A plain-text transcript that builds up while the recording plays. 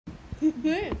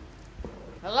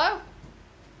Hello?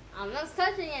 I'm not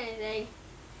touching anything.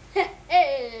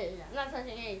 Hey, I'm not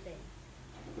touching anything.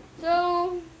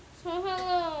 So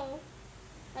hello.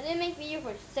 I didn't make video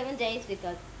for 7 days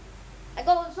because I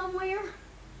go somewhere.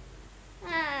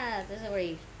 This is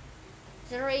already,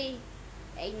 it's already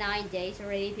 8, 9 days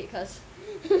already because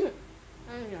I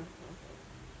don't know.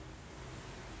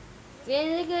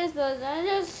 Feeling good, but I'm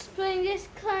just playing this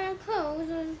kind of clothes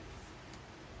and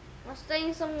I'm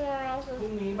staying somewhere else พรุ่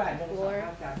งนี้บ่ายโมงสัม before. ภ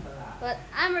าษณ์การตลาด But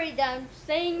I'm already done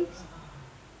staying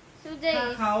 2 ถ้า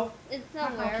days เขา in ถ้า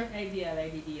เขาคิด somewhere. ไอเดียอะไร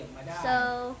ดีๆออกมาได้ So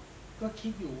ก็คิ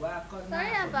ดอยู่ว่าก็น่า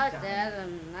sorry สน about ใจ that.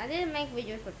 I didn't make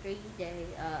videos for 3 days.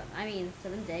 I mean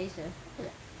 7 days.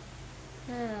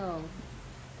 Oh,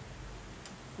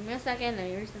 give me a second. I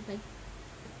hear something.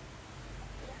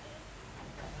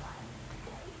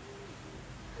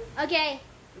 Okay,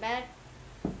 back.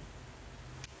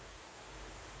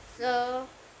 So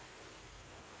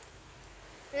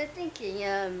we're thinking,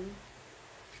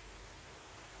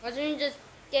 why don't you just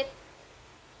get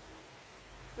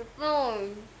the phone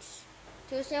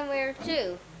to somewhere too?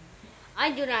 I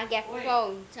do not get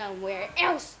phone somewhere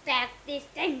else that is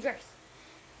dangerous.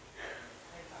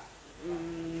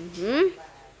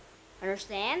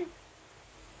 Understand?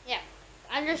 Yeah,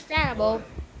 understandable.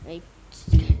 Like,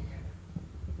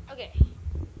 okay.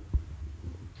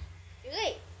 You're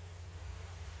late.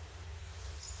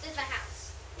 This is my house.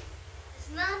 It's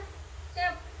not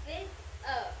that big.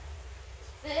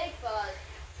 It's big, but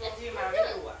ช่วง it's ที่มาไม่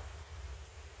อยู่อ่ะ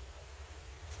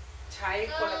ใช้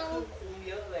คนละครึ่งคุ้มเ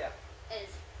ยอะเลยอ่ะ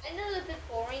It's a little bit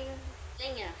boring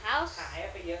thing in a house. หาย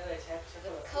ไปเยอะเลยใช้คน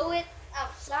ละ COVID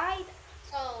outside,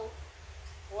 so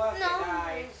เพราะว่าเสีย no, ดา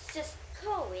ย it's just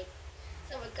COVID.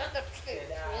 So we got the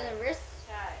wrist ใ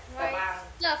ช่แต่บาง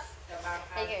stuff. แต่บาง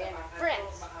อัน Bigger แต่ than บางอัน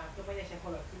friends. บางอันก็ไม่ได้ใช้ค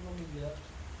นละครึ่งก็มีเยอะ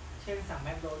เช่นสั่งแม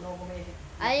คโดนัลด์ก็ไม่ได้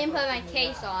I didn't put my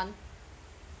case on,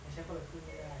 ไม่ใช่คนละครึ่งไ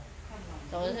ม่ได้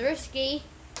so it's risky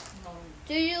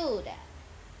to do that.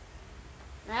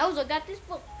 And I also got this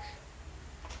book.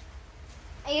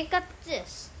 I got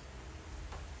this.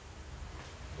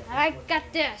 I got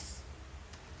this.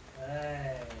 เอ้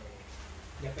ย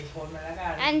อย่าไปชนมันแล้วกั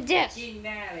น And this. กิ้งแ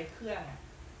น่เลยเครื่องอ่ะ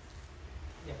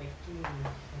อย่าไปกิ้ง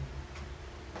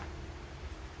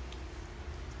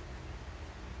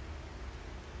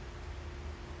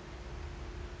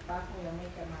ป้าคงยังไม่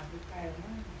กลับมาที่ใกล้แล้ว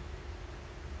มั้ง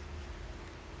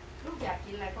ลูกอยาก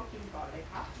กินอะไรก็กินก่อนเลย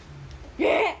ครับ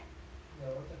Yeah. เดี๋ย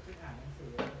วจะขึ้นอ่านหนังสือ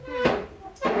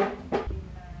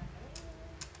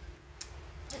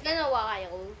It's been a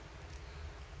while.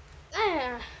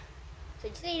 So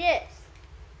you see this.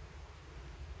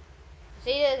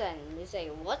 See this and you say,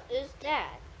 what is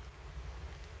that?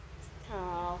 Turn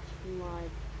off my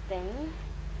thing.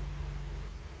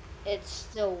 It's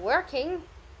still working.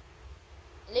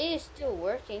 It is still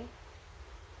working.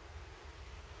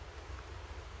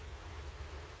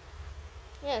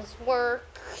 Yes,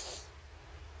 works.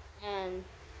 And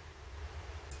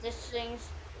this thing's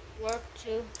work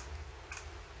too.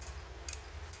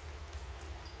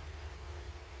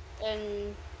 And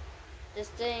this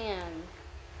thing and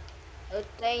the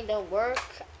thing don't work.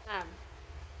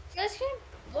 Just kind of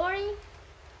boring.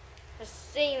 Just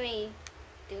see me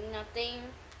do nothing.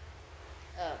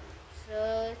 So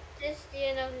this is the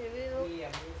end of the review.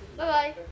 Bye bye.